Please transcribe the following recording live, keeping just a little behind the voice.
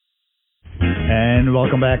And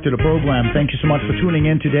welcome back to the program. Thank you so much for tuning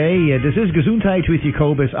in today. This is Gesundheit with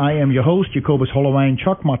Jacobus. I am your host, Jacobus Hollowijn.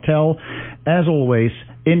 Chuck Martel, as always,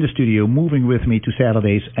 in the studio, moving with me to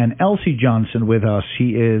Saturdays. And Elsie Johnson with us.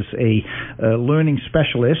 She is a learning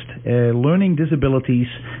specialist, learning disabilities,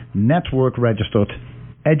 network registered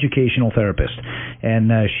educational therapist.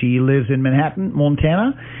 And she lives in Manhattan,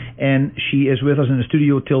 Montana. And she is with us in the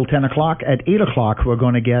studio till 10 o'clock. At 8 o'clock, we're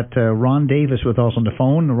going to get Ron Davis with us on the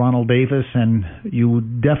phone, Ronald Davis. And you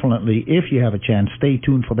definitely, if you have a chance, stay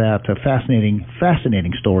tuned for that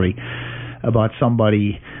fascinating story about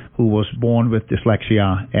somebody who was born with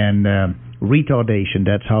dyslexia and retardation.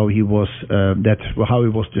 That's how he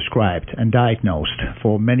was described and diagnosed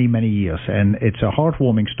for many, many years. And it's a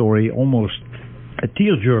heartwarming story, almost a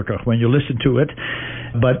tearjerker when you listen to it.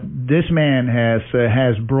 But this man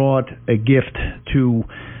has brought a gift to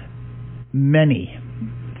many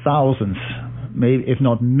thousands, maybe if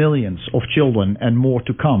not millions of children and more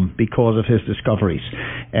to come because of his discoveries.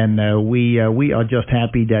 And we are just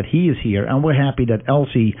happy that he is here, and we're happy that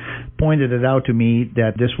Elsie pointed it out to me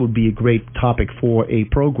that this would be a great topic for a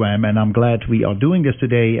program, and I'm glad we are doing this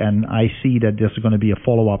today. And I see that this is going to be a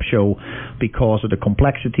follow-up show because of the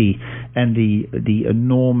complexity and the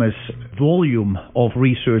enormous volume of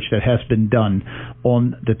research that has been done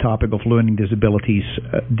on the topic of learning disabilities,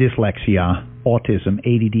 dyslexia, autism,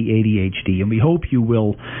 ADD, ADHD, and we hope you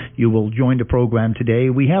will join the program today.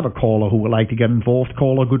 We have a caller who would like to get involved.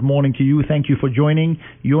 Caller, good morning to you. Thank you for joining.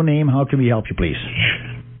 Your name, how can we help you, please?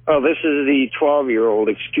 Oh, this is the 12-year-old.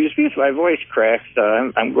 Excuse me if my voice cracks.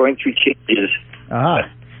 I'm going through changes.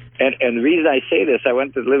 And the reason I say this, I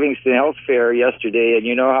went to the Livingston Health Fair yesterday, and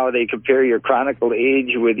you know how they compare your chronicle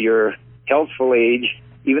age with your healthful age.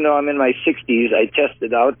 Even though I'm in my 60s, I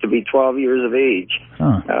tested out to be 12 years of age.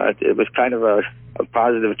 It was kind of a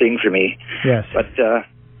positive thing for me. Yes. But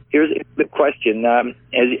here's the question.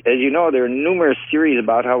 As you know, there are numerous theories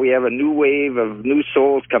about how we have a new wave of new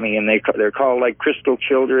souls coming in. They're called like crystal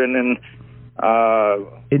children and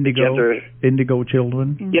Indigo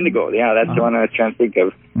Children. Indigo, yeah, that's the one I was trying to think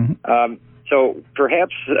of. Mm-hmm. So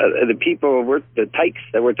perhaps the people, the tykes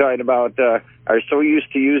that we're talking about, are so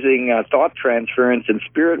used to using thought transference in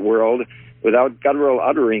spirit world without guttural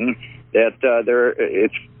uttering that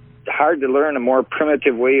it's hard to learn a more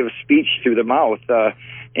primitive way of speech through the mouth.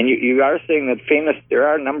 And you are saying that there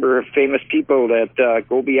are a number of famous people that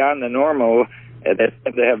go beyond the normal that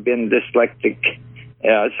have been dyslexic.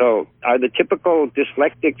 So are the typical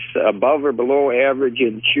dyslexics above or below average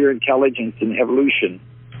in sheer intelligence and evolution?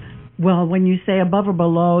 Well, when you say above or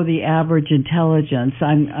below the average intelligence,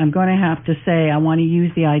 I'm going to have to say I want to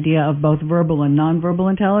use the idea of both verbal and nonverbal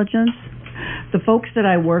intelligence. The folks that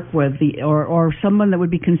I work with, or someone that would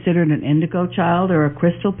be considered an indigo child or a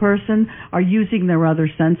crystal person, are using their other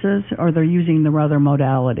senses or they're using their other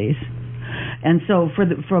modalities. And so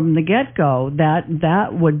from the get-go, that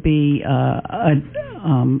would be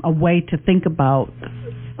a way to think about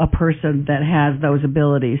a person that has those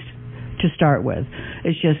abilities to start with.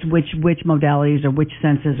 It's just which modalities or which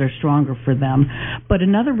senses are stronger for them. But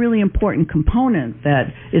another really important component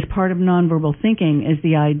that is part of nonverbal thinking is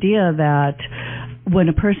the idea that when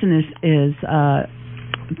a person is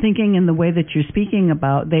thinking in the way that you're speaking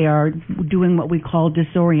about, they are doing what we call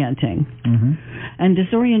disorienting. Mm-hmm. And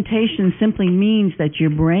disorientation simply means that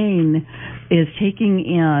your brain is taking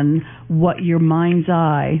in what your mind's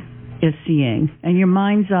eye is seeing. And your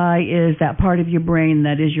mind's eye is that part of your brain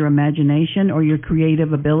that is your imagination or your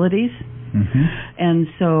creative abilities. Mm-hmm. And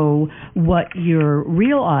so what your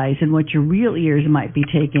real eyes and what your real ears might be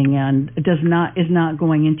taking in is not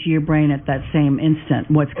going into your brain at that same instant.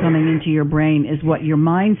 What's coming into your brain is what your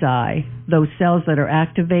mind's eye, those cells that are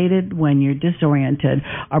activated when you're disoriented,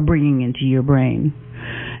 are bringing into your brain.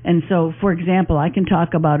 And so, for example, I can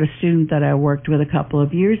talk about a student that I worked with a couple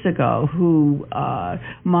of years ago who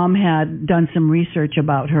mom had done some research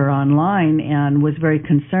about her online and was very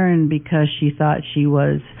concerned because she thought she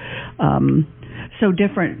was so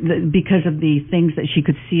different because of the things that she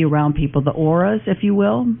could see around people, the auras, if you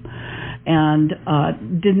will, and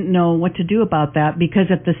didn't know what to do about that because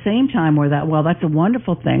at the same time that's a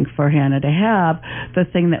wonderful thing for Hannah to have. The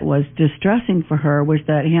thing that was distressing for her was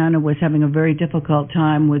that Hannah was having a very difficult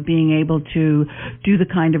time with being able to do the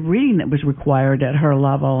kind of reading that was required at her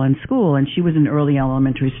level in school, and she was an early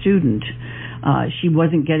elementary student. She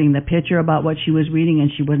wasn't getting the picture about what she was reading,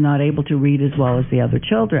 and she was not able to read as well as the other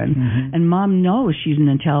children. Mm-hmm. And Mom knows she's an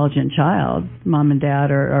intelligent child. Mom and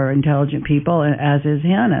Dad are intelligent people, as is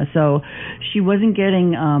Hannah. So she wasn't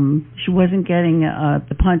getting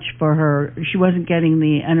the punch for her. She wasn't getting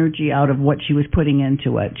the energy out of what she was putting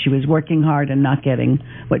into it. She was working hard and not getting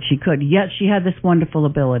what she could. Yet she had this wonderful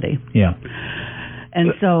ability. Yeah.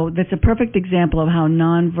 And so that's a perfect example of how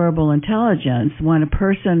nonverbal intelligence, when a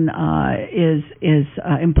person is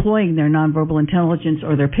employing their nonverbal intelligence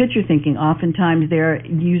or their picture thinking, oftentimes they're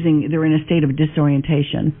in a state of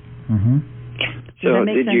disorientation. Mm-hmm. Does that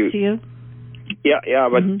make sense to you? Yeah,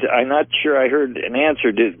 but I'm not sure I heard an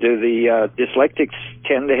answer. Do the dyslexics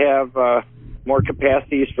tend to have more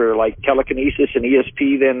capacities for like telekinesis and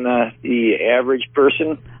ESP than the average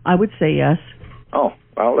person? I would say yes. Oh,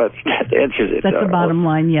 well, that answers it. That's the bottom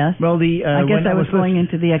line, yes. Well, I guess I was going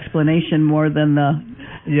into the explanation more than the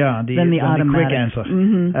automatic. Quick answer.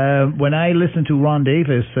 Mm-hmm. When I listened to Ron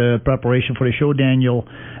Davis' preparation for the show, Daniel,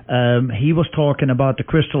 he was talking about the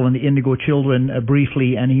crystal and the Indigo Children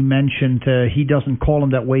briefly, and he mentioned he doesn't call them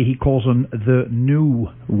that way. He calls them the new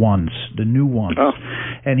ones. Oh.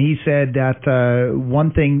 And he said that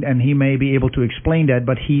one thing, and he may be able to explain that,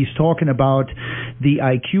 but he's talking about the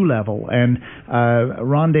IQ level. And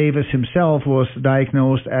Ron Davis himself was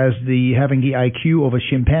diagnosed as having the IQ of a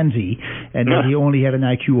chimpanzee, and that he only had an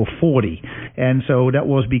IQ of 40. And so that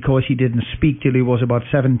was because he didn't speak till he was about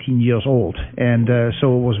 17 years old. And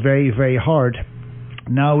so it was very, very hard.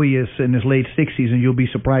 Now he is in his late 60s, and you'll be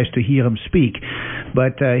surprised to hear him speak.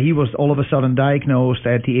 But he was all of a sudden diagnosed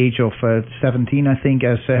at the age of 17, I think,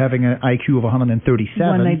 as having an IQ of 137.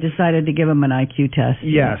 When they decided to give him an IQ test.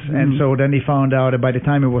 Yes, and so then they found out that by the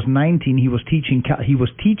time he was 19, he was teaching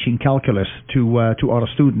calculus to other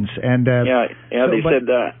students. And they said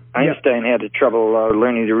Einstein had trouble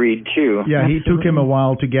learning to read too. Yeah, he took him a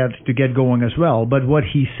while to get going as well. But what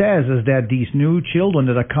he says is that these new children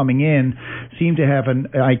that are coming in seem to have an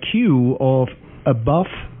IQ of above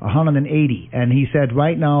 180. And he said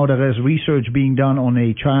right now there is research being done on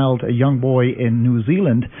a young boy in New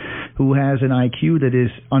Zealand who has an IQ that is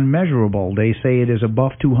unmeasurable. They say it is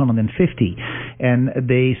above 250. And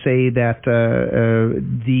they say that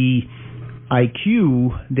the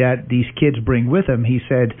IQ that these kids bring with them, he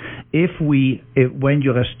said, when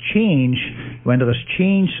there is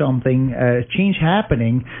change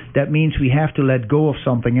happening, that means we have to let go of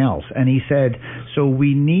something else. And he said, so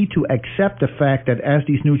we need to accept the fact that as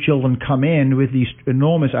these new children come in with these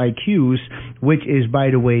enormous IQs, which is, by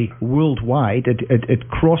the way, worldwide, it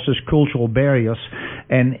crosses cultural barriers.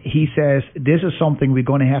 And he says, this is something we're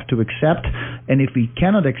going to have to accept. And if we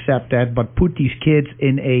cannot accept that, but put these kids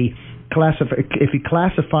in if we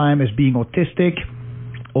classify them as being autistic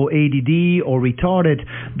or ADD or retarded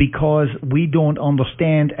because we don't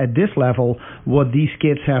understand at this level what these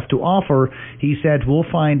kids have to offer, he said we'll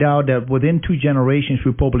find out that within 2 generations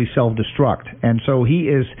we'll probably self-destruct. And so he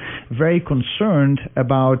is very concerned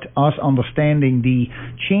about us understanding the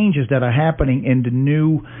changes that are happening in the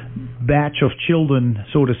new batch of children,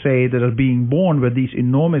 so to say, that are being born with these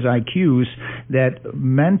enormous IQs that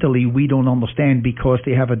mentally we don't understand because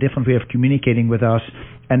they have a different way of communicating with us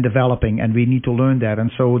and developing, and we need to learn that. And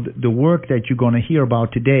so the work that you're going to hear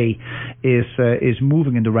about today is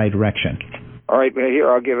moving in the right direction. All right, well, here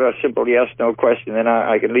I'll give a simple yes/no question, then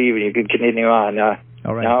I can leave and you can continue on.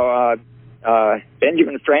 All right. Now,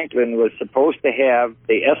 Benjamin Franklin was supposed to have,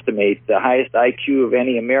 they estimate, the highest IQ of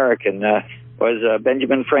any American. Was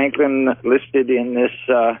Benjamin Franklin listed in this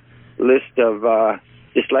list of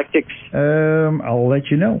dyslexics? I'll let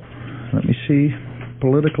you know. Let me see.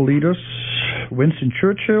 Political leaders: Winston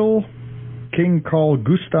Churchill, King Carl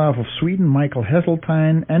Gustav of Sweden, Michael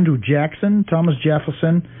Heseltine, Andrew Jackson, Thomas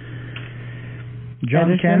Jefferson,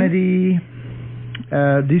 John Kennedy.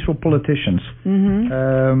 These were politicians.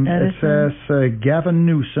 Mm-hmm. It says Gavin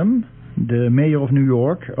Newsom, the mayor of New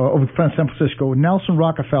York, of San Francisco, Nelson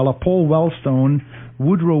Rockefeller, Paul Wellstone,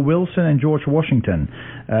 Woodrow Wilson, and George Washington.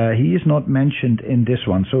 He is not mentioned in this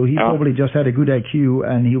one, so he probably just had a good IQ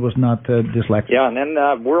and he was not dyslexic. Yeah, and then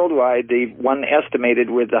worldwide, the one estimated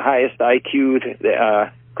with the highest IQ,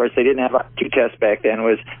 of course they didn't have IQ tests back then,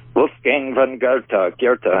 was Wolfgang von Goethe.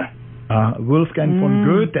 Wolfgang von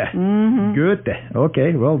Goethe. Mm-hmm. Goethe.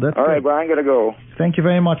 Okay, well, that's all right, well, I'm going to go. Thank you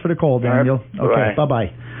very much for the call, Daniel. Right. Okay,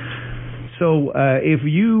 bye-bye. So if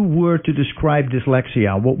you were to describe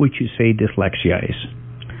dyslexia, what would you say dyslexia is?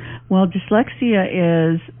 Well,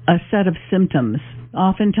 dyslexia is a set of symptoms.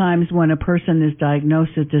 Oftentimes when a person is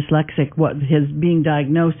diagnosed as dyslexic, what is being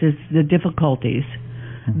diagnosed is the difficulties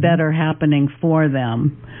that are happening for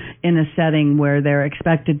them in a setting where they're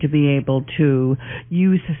expected to be able to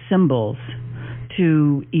use symbols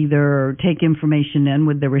to either take information in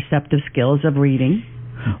with the receptive skills of reading,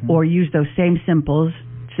 or use those same symbols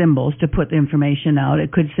to put the information out.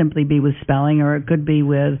 It could simply be with spelling, or it could be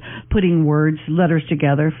with putting letters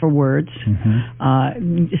together for words.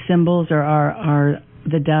 Symbols are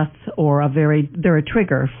the death, or they're a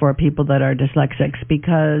trigger for people that are dyslexics,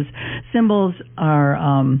 because symbols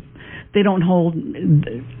are they don't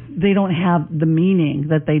have the meaning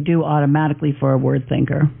that they do automatically for a word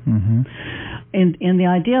thinker. And the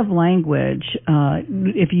idea of language,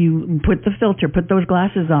 if you put those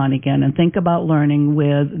glasses on again and think about learning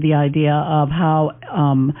with the idea of how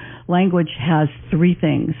language has three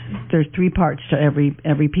things. There's three parts to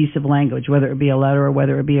every piece of language, whether it be a letter or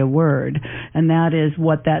whether it be a word. And that is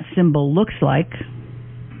what that symbol looks like,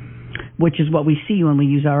 which is what we see when we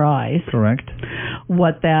use our eyes. Correct.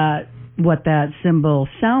 What that symbol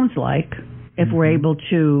sounds like, if we're able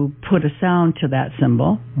to put a sound to that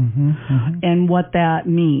symbol, and what that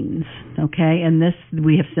means, okay? And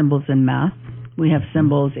we have symbols in math, we have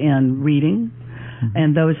symbols in reading,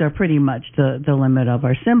 and those are pretty much the limit of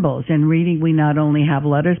our symbols. In reading, we not only have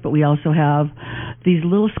letters, but we also have these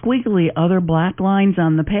little squiggly other black lines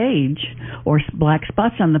on the page, or black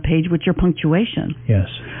spots on the page, which are punctuation. Yes.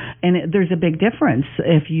 And there's a big difference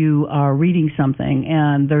if you are reading something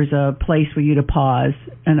and there's a place for you to pause,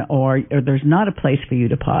 or there's not a place for you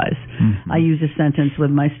to pause. I use a sentence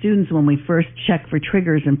with my students when we first check for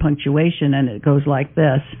triggers and punctuation, and it goes like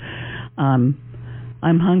this. I'm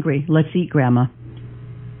hungry, let's eat, Grandma.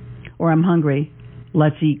 Or I'm hungry,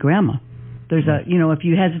 let's eat, Grandma. There's if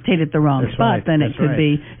you hesitate at the wrong spot, then it could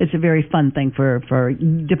be, it's a very fun thing for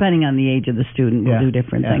depending on the age of the student, we'll do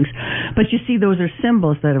different things. But you see, those are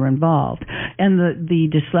symbols that are involved. And the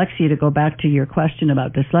dyslexia, to go back to your question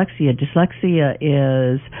about dyslexia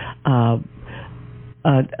is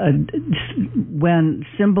when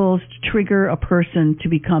symbols trigger a person to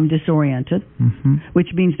become disoriented,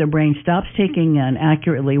 which means their brain stops taking in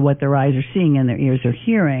accurately what their eyes are seeing and their ears are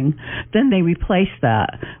hearing, then they replace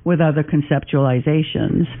that with other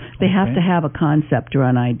conceptualizations. They have to have a concept or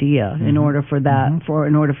an idea in order for them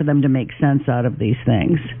to make sense out of these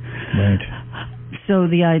things. Right. So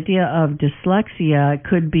the idea of dyslexia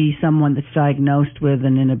could be someone that's diagnosed with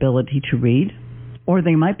an inability to read, or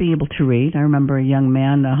they might be able to read. I remember a young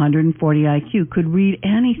man, 140 IQ, could read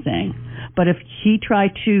anything. But if he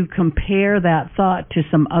tried to compare that thought to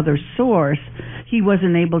some other source, he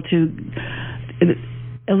wasn't able to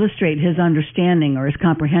illustrate his understanding or his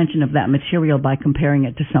comprehension of that material by comparing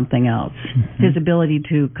it to something else. His ability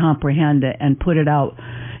to comprehend it and put it out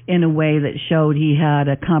in a way that showed he had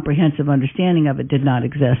a comprehensive understanding of it did not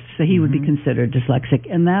exist. So he would be considered dyslexic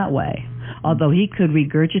in that way. Although he could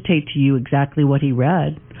regurgitate to you exactly what he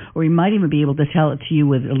read, or he might even be able to tell it to you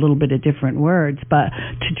with a little bit of different words, but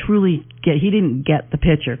to truly he didn't get the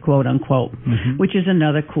picture, quote unquote, which is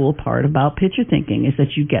another cool part about picture thinking, is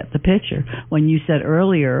that you get the picture. When you said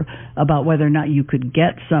earlier about whether or not you could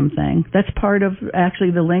get something, that's part of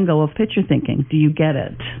actually the lingo of picture thinking. Do you get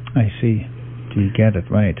it? I see. Do you get it?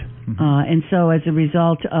 Right. And so as a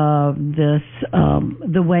result of this,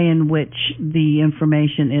 the way in which the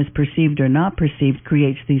information is perceived or not perceived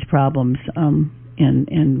creates these problems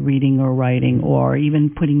in reading or writing, or even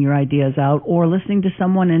putting your ideas out, or listening to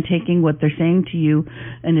someone and taking what they're saying to you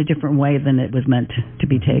in a different way than it was meant to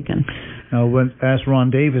be taken. Now, as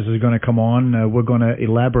Ron Davis is going to come on, we're going to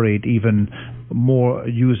elaborate even more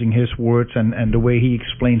using his words and the way he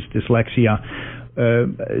explains dyslexia.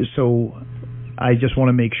 So I just want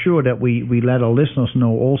to make sure that we let our listeners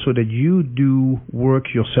know also that you do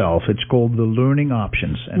work yourself. It's called The Learning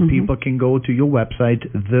Options, and people can go to your website,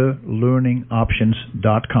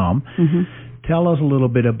 thelearningoptions.com. Tell us a little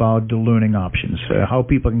bit about The Learning Options, how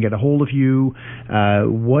people can get a hold of you.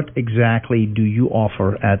 What exactly do you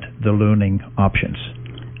offer at The Learning Options?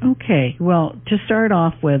 Okay, well, to start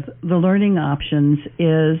off with, The Learning Options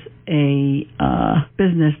is a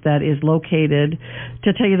business that is located,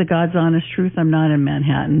 to tell you the God's honest truth, I'm not in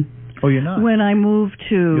Manhattan. Oh, you're not? When I moved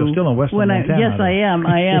to... You're still in Western Montana. Yes, I am.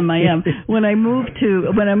 When I moved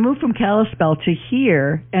from Kalispell to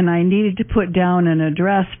here, and I needed to put down an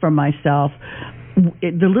address for myself,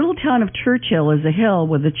 the little town of Churchill is a hill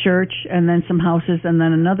with a church and then some houses and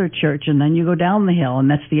then another church, and then you go down the hill and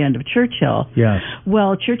that's the end of Churchill. Yes.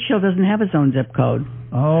 Well, Churchill doesn't have its own zip code.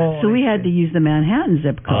 Oh. So we had to use the Manhattan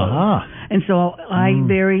zip code. And so I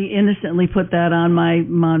very innocently put that on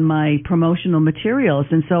my promotional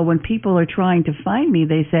materials. And so when people are trying to find me,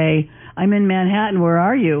 they say, I'm in Manhattan. Where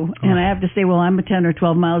are you? And I have to say, well, I'm 10 or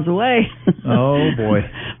 12 miles away. Oh, boy.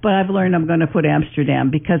 But I've learned I'm going to put Amsterdam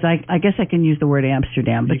because I guess I can use the word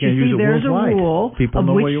Amsterdam. But you see, there's a rule of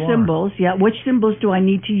which symbols. Yeah, which symbols do I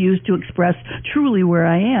need to use to express truly where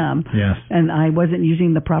I am? Yes. And I wasn't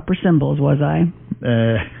using the proper symbols, was I?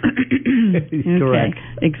 Correct. Okay,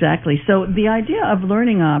 exactly. So the idea of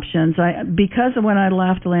learning options, because when I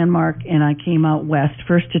left Landmark and I came out west,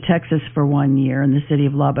 first to Texas for 1 year in the city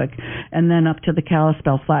of Lubbock, and then up to the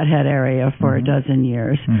Kalispell Flathead area for a dozen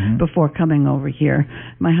years before coming over here.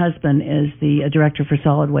 My husband is the director for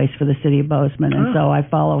solid waste for the city of Bozeman, and so I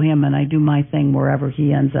follow him and I do my thing wherever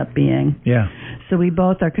he ends up being. Yeah. So we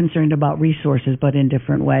both are concerned about resources, but in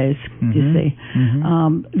different ways, you see.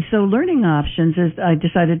 So learning options is, I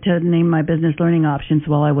decided to name my business Learning Options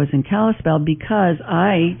while I was in Kalispell because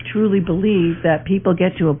I truly believe that people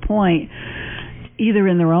get to a point either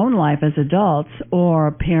in their own life as adults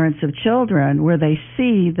or parents of children where they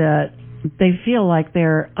see that they feel like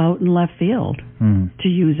they're out in left field, to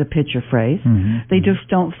use a picture phrase. They just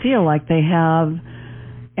don't feel like they have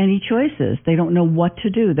any choices. They don't know what to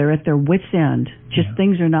do. They're at their wits' end. Just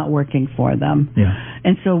things are not working for them.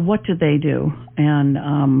 And so what do they do? And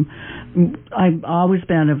I've always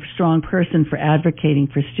been a strong person for advocating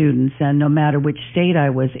for students, and no matter which state I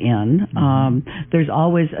was in, there's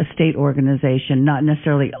always a state organization, not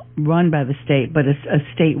necessarily run by the state, but a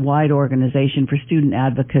statewide organization for student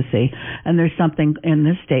advocacy. And there's something in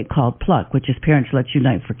this state called PLUC, which is Parents Let's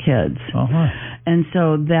Unite for Kids. And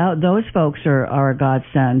so those folks are a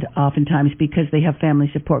godsend oftentimes because they have family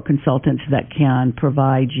support consultants that can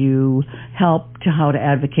provide you help to how to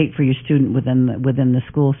advocate for your student within the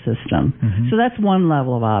school system. So that's one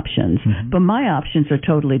level of options. But my options are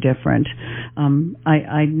totally different.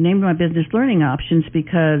 I named my business Learning Options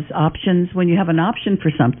because options, when you have an option for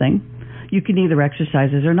something, you can either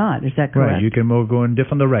exercise it or not. Is that correct? Right. You can go in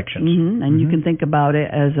different directions. And you can think about it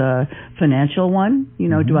as a financial one. You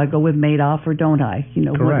know, do I go with Madoff or don't I? You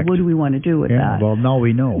know, what do we want to do with that? Well, now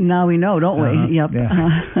we know. Now we know, don't we? Yep.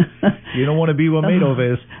 You don't want to be what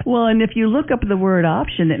Madoff is. Well, and if you look up the word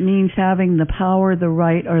option, it means having the power, the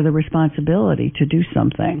right, or the responsibility to do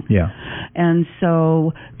something. Yeah. And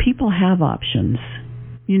so people have options.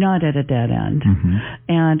 You're not at a dead end.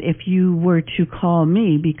 And if you were to call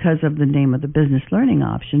me because of the name of the business Learning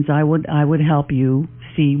Options, I would help you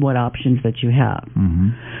see what options that you have.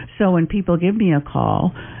 So when people give me a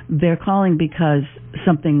call, they're calling because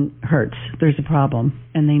something hurts. There's a problem,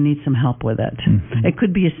 and they need some help with it. It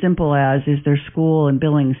could be as simple as, is there school and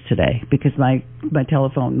Billings today? Because my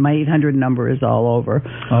telephone, my 800 number is all over.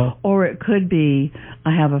 Or it could be,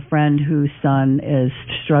 I have a friend whose son is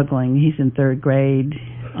struggling. He's in 3rd grade.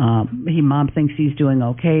 Mom thinks he's doing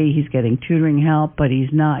okay. He's getting tutoring help, but he's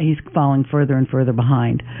not. He's falling further and further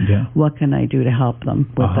behind. What can I do to help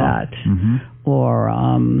them with that? Or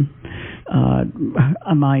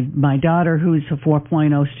my daughter, who's a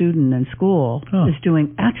 4.0 student in school, is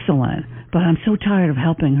doing excellent, but I'm so tired of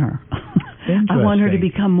helping her. I want her to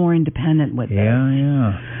become more independent with this.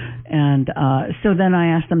 And so then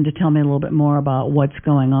I asked them to tell me a little bit more about what's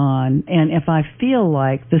going on. And if I feel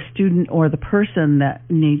like the student or the person that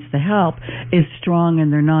needs the help is strong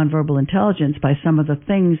in their nonverbal intelligence by some of the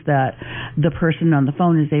things that the person on the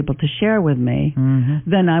phone is able to share with me,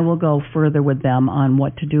 then I will go further with them on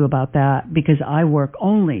what to do about that, because I work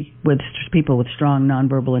only with people with strong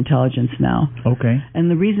nonverbal intelligence now. And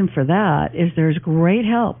the reason for that is there's great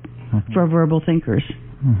help for verbal thinkers.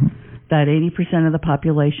 That 80% of the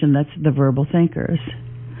population, that's the verbal thinkers.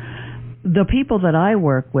 The people that I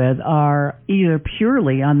work with are either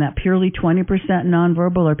purely on that purely 20%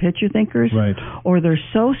 nonverbal or picture thinkers, or they're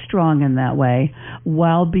so strong in that way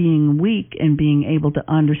while being weak and being able to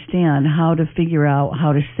understand how to figure out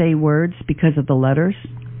how to say words because of the letters.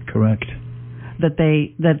 That's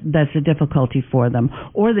a difficulty for them.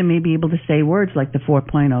 Or they may be able to say words like the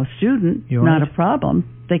 4.0 student, not a problem.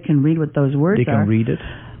 They can read what those words are. They can read it.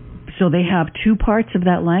 So they have two parts of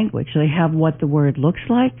that language. They have what the word looks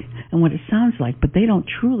like and what it sounds like, but they don't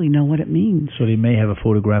truly know what it means. So they may have a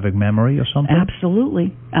photographic memory or something?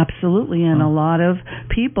 Absolutely. And a lot of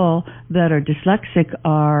people that are dyslexic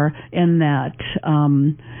are in that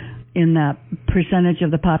percentage of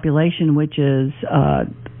the population, which is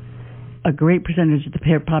a great percentage of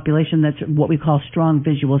the population that's what we call strong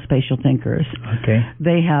visual spatial thinkers.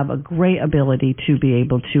 They have a great ability to be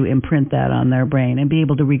able to imprint that on their brain and be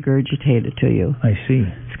able to regurgitate it to you. I see.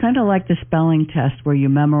 It's kind of like the spelling test where you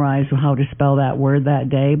memorize how to spell that word that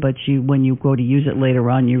day, but when you go to use it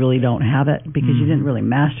later on, you really don't have it because you didn't really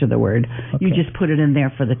master the word. You just put it in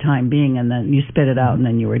there for the time being, and then you spit it out, and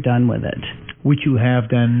then you were done with it. would you have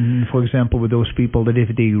then, for example, with those people that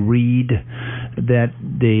if they read, that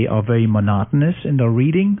they are very monotonous in their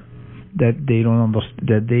reading, that they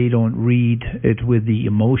don't read it with the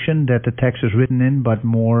emotion that the text is written in, but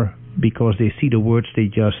more because they see the words, they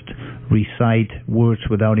just recite words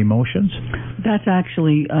without emotions? That's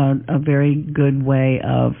actually a very good way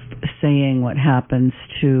of saying what happens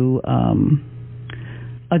to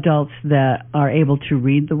adults that are able to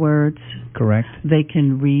read the words. Correct. They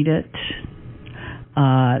can read it.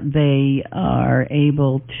 They are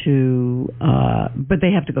able to, but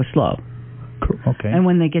they have to go slow. Okay. And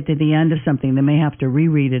when they get to the end of something, they may have to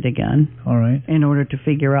reread it again. All right. In order to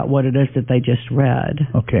figure out what it is that they just read.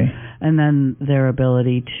 Okay. And then their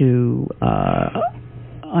ability to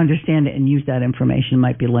understand it and use that information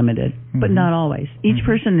might be limited, but not always. Each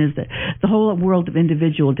person is the whole world of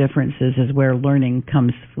individual differences is where learning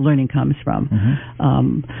comes from.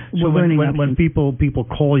 So when people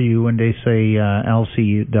call you and they say,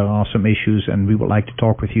 Elsie, there are some issues and we would like to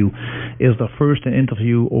talk with you, is the first an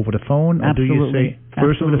interview over the phone, or Absolutely. do you say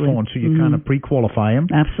first over the phone, so you kind of pre-qualify them?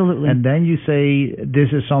 Absolutely. And then you say,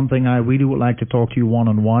 this is something I really would like to talk to you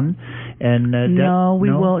one-on-one. And No.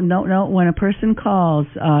 When a person calls,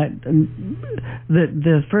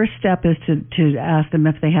 the first step is to ask them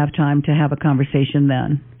if they have time to have a conversation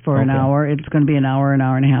then. For an hour. It's going to be an hour and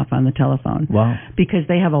a half on the telephone. Wow. Because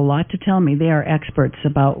they have a lot to tell me. They are experts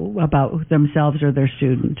about themselves or their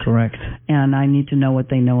student. Correct. And I need to know what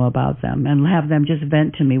they know about them and have them just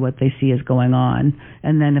vent to me what they see is going on.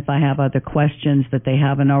 And then if I have other questions that they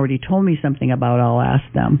haven't already told me something about, I'll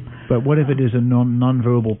ask them. But what if it is a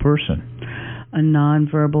nonverbal person? A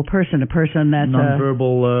nonverbal person, a person that's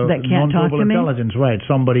nonverbal, that can't talk to me? Intelligence, right?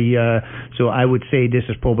 Somebody. So I would say this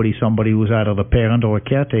is probably somebody who's either the parent or a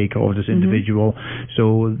caretaker of this individual.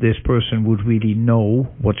 So this person would really know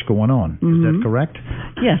what's going on. Is that correct?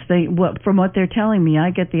 Yes. From what they're telling me,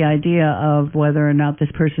 I get the idea of whether or not this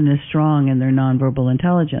person is strong in their nonverbal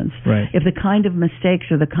intelligence. Right. If the kind of mistakes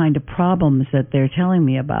or the kind of problems that they're telling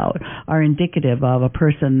me about are indicative of a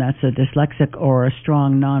person that's a dyslexic or a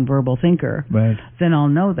strong nonverbal thinker. Right. Then I'll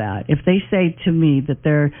know that. If they say to me that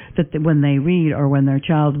when they read or when their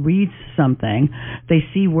child reads something, they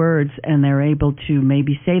see words and they're able to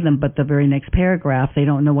maybe say them, but the very next paragraph they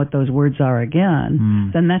don't know what those words are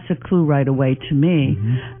again, then that's a clue right away to me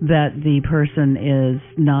that the person is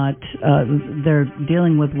not, they're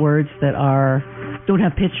dealing with words that don't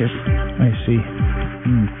have pictures. I see.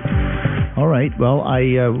 All right. Well,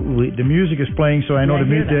 the music is playing, so I know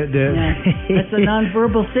That's a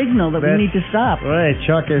nonverbal signal that we need to stop. Right.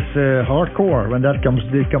 Chuck is hardcore when it comes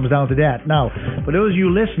down to that. Now, for those of you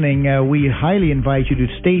listening, we highly invite you to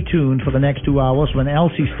stay tuned for the next 2 hours when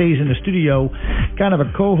Elsie stays in the studio, kind of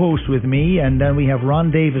a co-host with me, and then we have Ron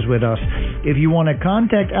Davis with us. If you want to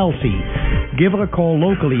contact Elsie, give her a call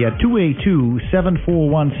locally at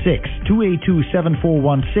 282-7416,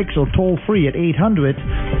 282-7416, or toll free at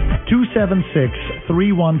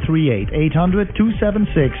 800-276-3138,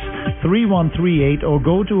 800-276-3138, or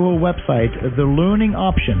go to her website,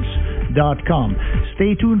 thelearningoptions.com.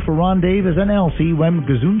 Stay tuned for Ron Davis and Elsie when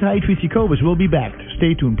Gesundheit with Jacobus will be back.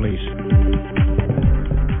 Stay tuned, please.